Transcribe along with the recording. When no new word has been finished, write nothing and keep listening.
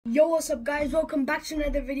Yo, what's up guys, welcome back to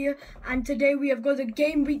another video, and today we have got the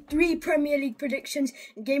Game Week 3 Premier League predictions.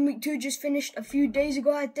 Game Week 2 just finished a few days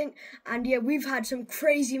ago, I think, and yeah, we've had some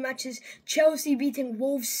crazy matches. Chelsea beating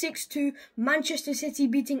Wolves 6-2, Manchester City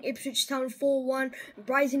beating Ipswich Town 4-1,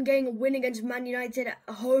 Brighton getting a win against Man United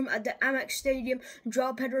at home at the Amex Stadium.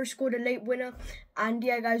 Joao Pedro scored a late winner, and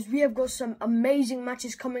yeah guys, we have got some amazing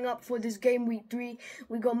matches coming up for this Game Week 3.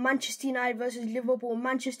 We got Manchester United versus Liverpool,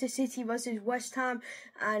 Manchester City versus West Ham,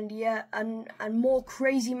 and yeah, and more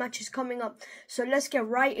crazy matches coming up. So let's get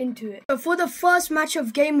right into it. So for the first match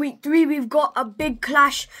of Game Week 3, we've got a big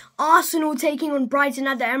clash. Arsenal taking on Brighton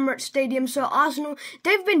at the Emirates Stadium. So Arsenal,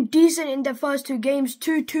 they've been decent in their first two games.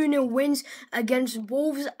 2-0 wins against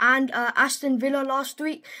Wolves and Aston Villa last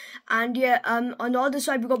week. And yeah, on the other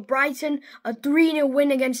side, we've got Brighton, a 3-0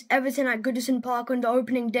 win against Everton at Goodison Park on the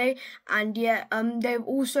opening day. And yeah, they've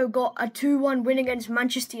also got a 2-1 win against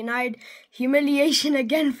Manchester United. Humiliation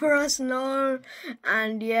again for us, no.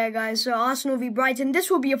 And yeah guys, so Arsenal v Brighton, this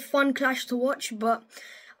will be a fun clash to watch, but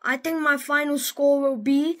I think my final score will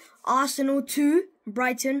be Arsenal 2,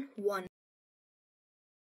 Brighton 1.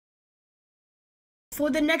 For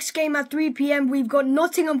the next game at 3 PM, we've got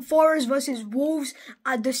Nottingham Forest versus Wolves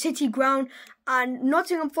at the City Ground. And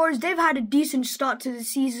Nottingham Forest, they've had a decent start to the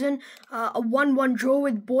season. A 1-1 draw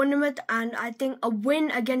with Bournemouth, and I think a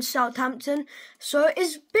win against Southampton. So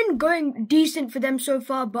it's been going decent for them so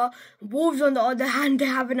far. But Wolves, on the other hand, they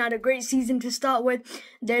haven't had a great season to start with.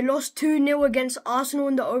 They lost 2-0 against Arsenal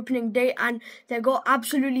in the opening day, and they got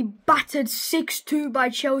absolutely battered 6-2 by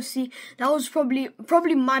Chelsea. That was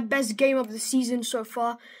probably my best game of the season so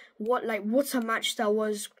far. What a match that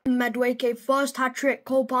was. Madueke first hat-trick,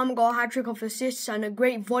 Cole Palmer got a hat-trick of assists and a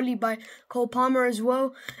great volley by Cole Palmer as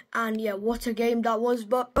well. And yeah, what a game that was.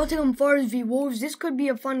 But Nottingham Forest v Wolves, this could be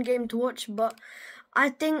a fun game to watch, but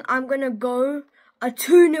I think I'm going to go a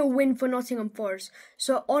 2-0 win for Nottingham Forest.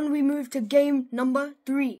 So on we move to game number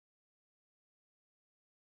 3.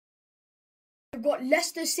 We've got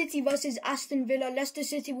Leicester City versus Aston Villa. Leicester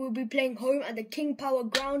City will be playing home at the King Power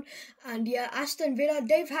Ground. And yeah, Aston Villa,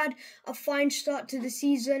 they've had a fine start to the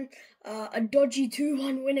season. A dodgy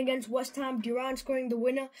 2-1 win against West Ham, Durant scoring the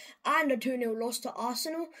winner, and a 2-0 loss to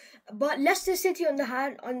Arsenal. But Leicester City, on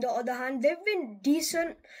the other hand, they've been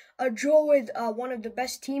decent. A draw with one of the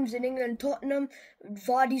best teams in England, Tottenham.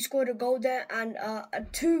 Vardy scored a goal there, and a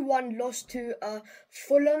 2-1 loss to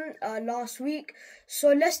Fulham last week.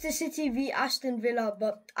 So Leicester City v Aston Villa,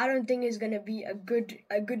 but I don't think it's gonna be a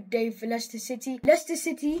good day for Leicester City. Leicester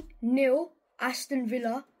City 0, Aston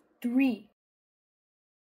Villa 3.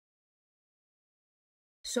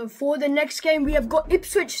 So for the next game, we have got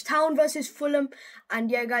Ipswich Town versus Fulham. And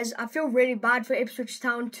yeah guys, I feel really bad for Ipswich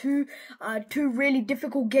Town. Two really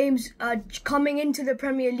difficult games coming into the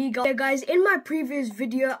Premier League. Yeah guys, in my previous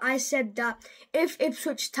video, I said that if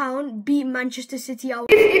Ipswich Town beat Manchester City, I will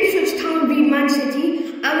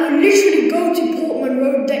literally go to Portman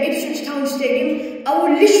Road, the Ipswich Town Stadium. I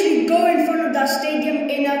will literally go in front of that stadium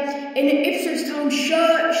in an Ipswich Town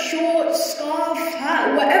shirt, shorts, scarf,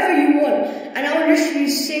 hat, whatever you want. And I will literally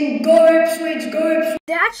sing, "Go Ipswich, go Ipswich."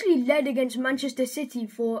 They actually led against Manchester City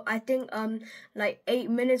for, I think, like 8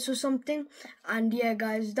 minutes or something. And yeah,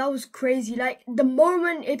 guys, that was crazy. Like, the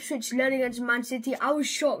moment Ipswich led against Man City, I was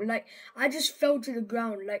shocked. Like, I just fell to the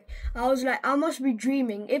ground. Like, I was like, I must be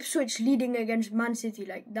dreaming. Ipswich leading against Man City,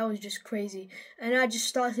 like, that was just crazy. And I just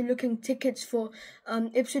started looking tickets for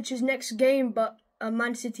Ipswich's next game, but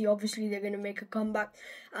Man City, obviously, they're going to make a comeback.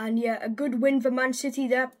 And yeah, a good win for Man City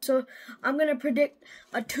there. So I'm going to predict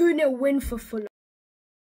a 2-0 win for Fulham.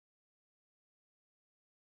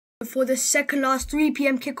 For the second last 3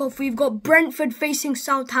 PM kickoff, we've got Brentford facing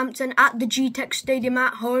Southampton at the G-Tech Stadium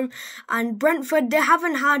at home. And Brentford, they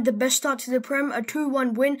haven't had the best start to the Prem. A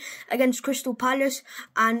 2-1 win against Crystal Palace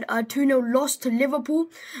and a 2-0 loss to Liverpool.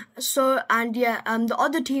 So, and yeah, the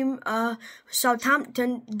other team,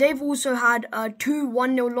 Southampton, they've also had 2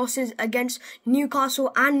 1-0 losses against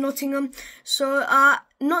Newcastle and Nottingham. So,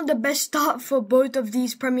 not the best start for both of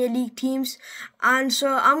these Premier League teams. And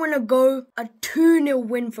so I'm going to go a 2-0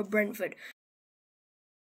 win for Brentford.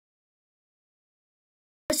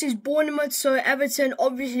 Versus Bournemouth. So Everton,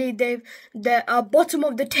 obviously they're bottom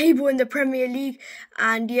of the table in the Premier League,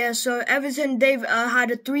 and yeah, so Everton, they've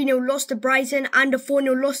had a 3-0 loss to Brighton and a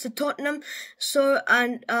 4-0 loss to Tottenham. So,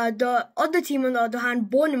 and the other team, on the other hand,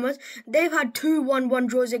 Bournemouth, they've had 2 1-1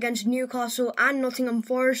 draws against Newcastle and Nottingham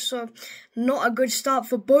Forest. So not a good start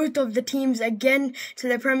for both of the teams again to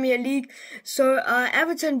the Premier League. So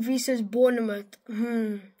Everton versus Bournemouth.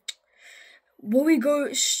 Will we go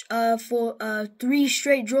for 3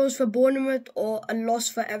 straight draws for Bournemouth or a loss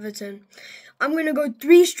for Everton? I'm going to go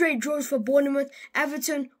 3 straight draws for Bournemouth.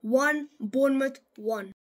 Everton 1, Bournemouth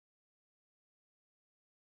 1.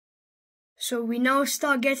 So we now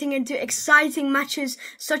start getting into exciting matches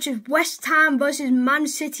such as West Ham versus Man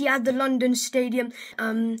City at the London Stadium.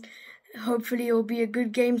 Hopefully it will be a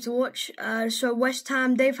good game to watch. So West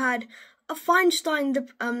Ham, they've had a fine start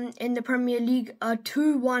in the Premier League, a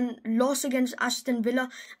 2-1 loss against Aston Villa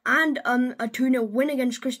and a 2-0 win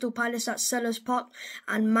against Crystal Palace at Sellers Park.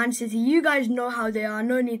 And Man City, you guys know how they are,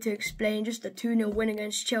 no need to explain, just a 2-0 win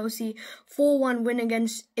against Chelsea, 4-1 win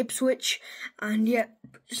against Ipswich. And yeah,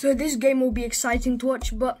 so this game will be exciting to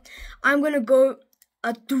watch, but I'm going to go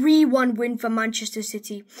a 3-1 win for Manchester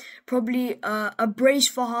City. Probably a brace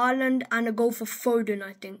for Haaland and a goal for Foden,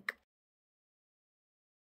 I think.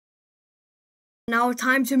 Now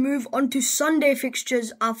time to move on to Sunday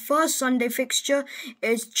fixtures. Our first Sunday fixture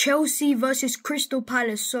is Chelsea versus Crystal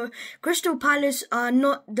Palace. So Crystal Palace are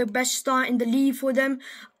not the best start in the league for them.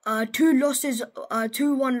 2 losses,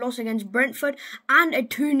 2-1 loss against Brentford and a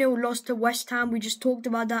 2-0 loss to West Ham. We just talked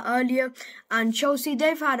about that earlier. And Chelsea,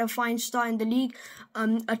 they've had a fine start in the league. A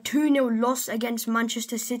 2-0 loss against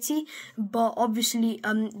Manchester City, but obviously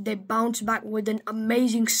they bounced back with an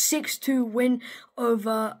amazing 6-2 win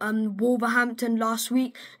over Wolverhampton last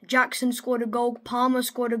week. Jackson scored a goal, Palmer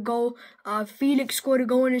scored a goal, Felix scored a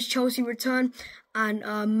goal in his Chelsea return. And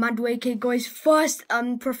Madueke got his first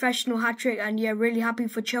professional hat-trick, and yeah, really happy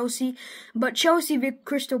for Chelsea. But Chelsea with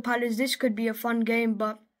Crystal Palace, this could be a fun game,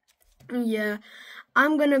 but yeah,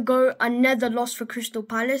 I'm going to go another loss for Crystal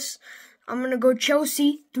Palace. I'm going to go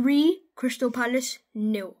Chelsea 3, Crystal Palace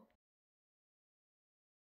 0.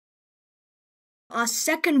 Our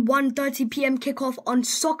second 1:30 PM kickoff on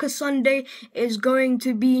Soccer Sunday is going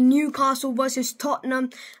to be Newcastle versus Tottenham.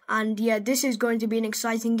 And yeah, this is going to be an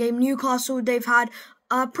exciting game. Newcastle, they've had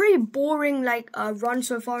a pretty boring run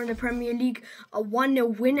so far in the Premier League. A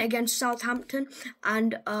 1-0 win against Southampton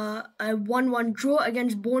and a 1-1 draw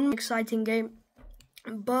against Bournemouth. Exciting game.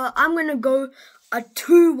 But I'm going to go a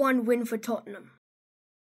 2-1 win for Tottenham.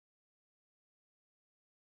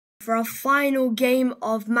 For our final game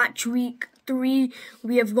of match week 3,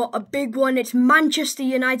 we have got a big one. It's Manchester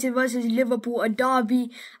United versus Liverpool, a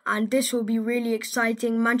derby, and this will be really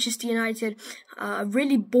exciting. Manchester United, a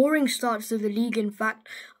really boring start to the league, in fact.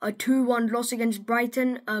 A 2-1 loss against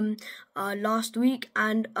Brighton last week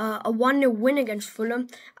and a 1-0 win against Fulham.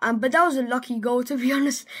 But that was a lucky goal, to be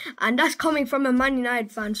honest, and that's coming from a Man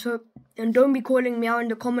United fan, so and don't be calling me out in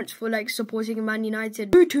the comments for supporting Man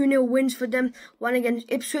United. 2-0 wins for them, one against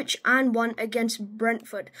Ipswich and one against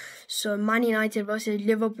Brentford. So Man United versus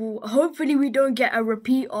Liverpool. Hopefully we don't get a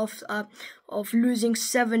repeat of losing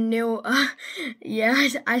 7-0. Yeah,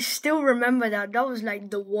 I still remember that. That was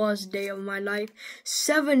the worst day of my life.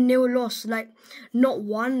 7-0 loss. Not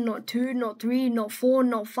 1, not 2, not 3, not 4,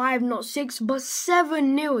 not 5, not 6, but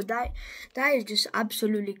 7-0. That is just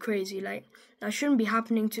absolutely crazy. That shouldn't be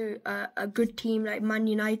happening to a good team like Man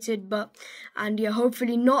United, and yeah,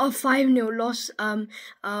 hopefully not a 5-0 loss.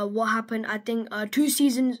 What happened, I think, 3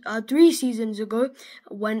 seasons ago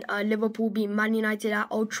when Liverpool beat Man United at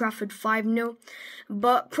Old Trafford 5-0.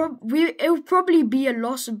 But it will probably be a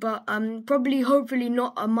loss, but hopefully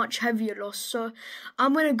not a much heavier loss. So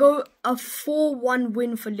I'm gonna go a 4-1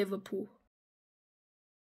 win for Liverpool.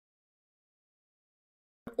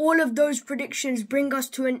 All of those predictions bring us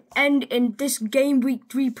to an end in this Game Week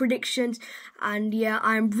 3 predictions. And yeah,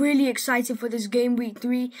 I'm really excited for this Game Week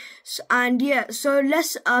 3. So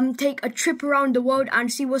let's take a trip around the world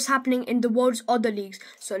and see what's happening in the world's other leagues.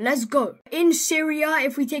 So let's go. In Serie A,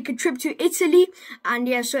 if we take a trip to Italy, and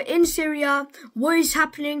yeah, so in Serie A, what is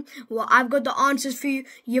happening? Well, I've got the answers for you.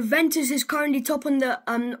 Juventus is currently top on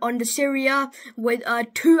the Serie A with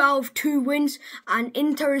 2 out of 2 wins, and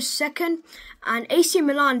Inter is second. And AC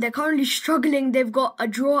Milan, they're currently struggling. They've got a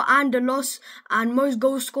draw and a loss. And most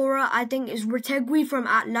goal scorer, I think, is Retegui from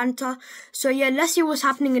Atlanta. So yeah, let's see what's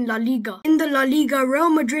happening in La Liga. In the La Liga,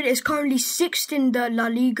 Real Madrid is currently 6th in the La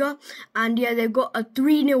Liga. And yeah, they've got a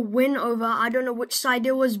 3-0 win over, I don't know which side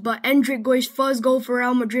it was, but Endrick got his first goal for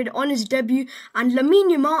Real Madrid on his debut. And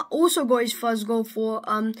Lamine Yamal also got his first goal for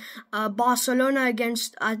Barcelona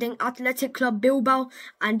against, I think, Athletic Club Bilbao.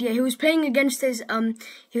 And yeah, he was playing against his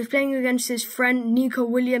friend Nico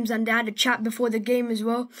Williams, and they had a chat before the game as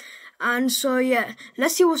well. And so yeah,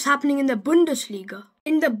 let's see what's happening in the Bundesliga.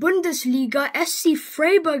 In the Bundesliga, SC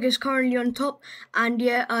Freiburg is currently on top, and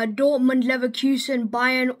yeah, Dortmund, Leverkusen,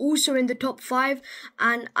 Bayern also in the top 5,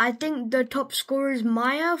 and I think the top scorer is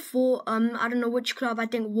Maya for I don't know which club, I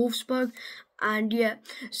think Wolfsburg. And yeah,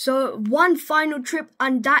 so one final trip,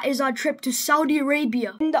 and that is our trip to Saudi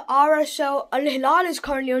Arabia. In the RSL, Al Hilal is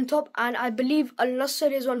currently on top, and I believe Al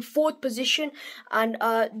Nassr is on 4th position. And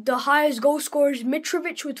the highest goal scorer is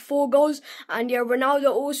Mitrovic with 4 goals. And yeah,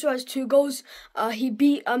 Ronaldo also has 2 goals. He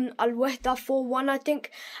beat Al Wahda 4-1, I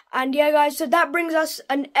think. And yeah, guys, so that brings us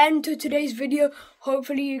an end to today's video.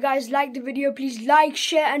 Hopefully you guys liked the video. Please like,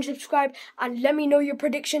 share and subscribe, and let me know your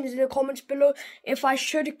predictions in the comments below if I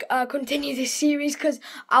should continue this series, because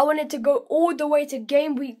I want it to go all the way to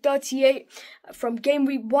game week 38, from game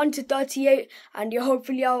week 1 to 38. And yeah,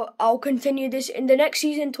 hopefully I'll continue this in the next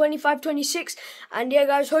season, 25-26. And yeah,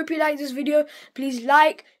 guys, hope you like this video. Please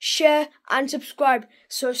like, share and subscribe.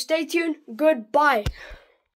 So stay tuned. Goodbye.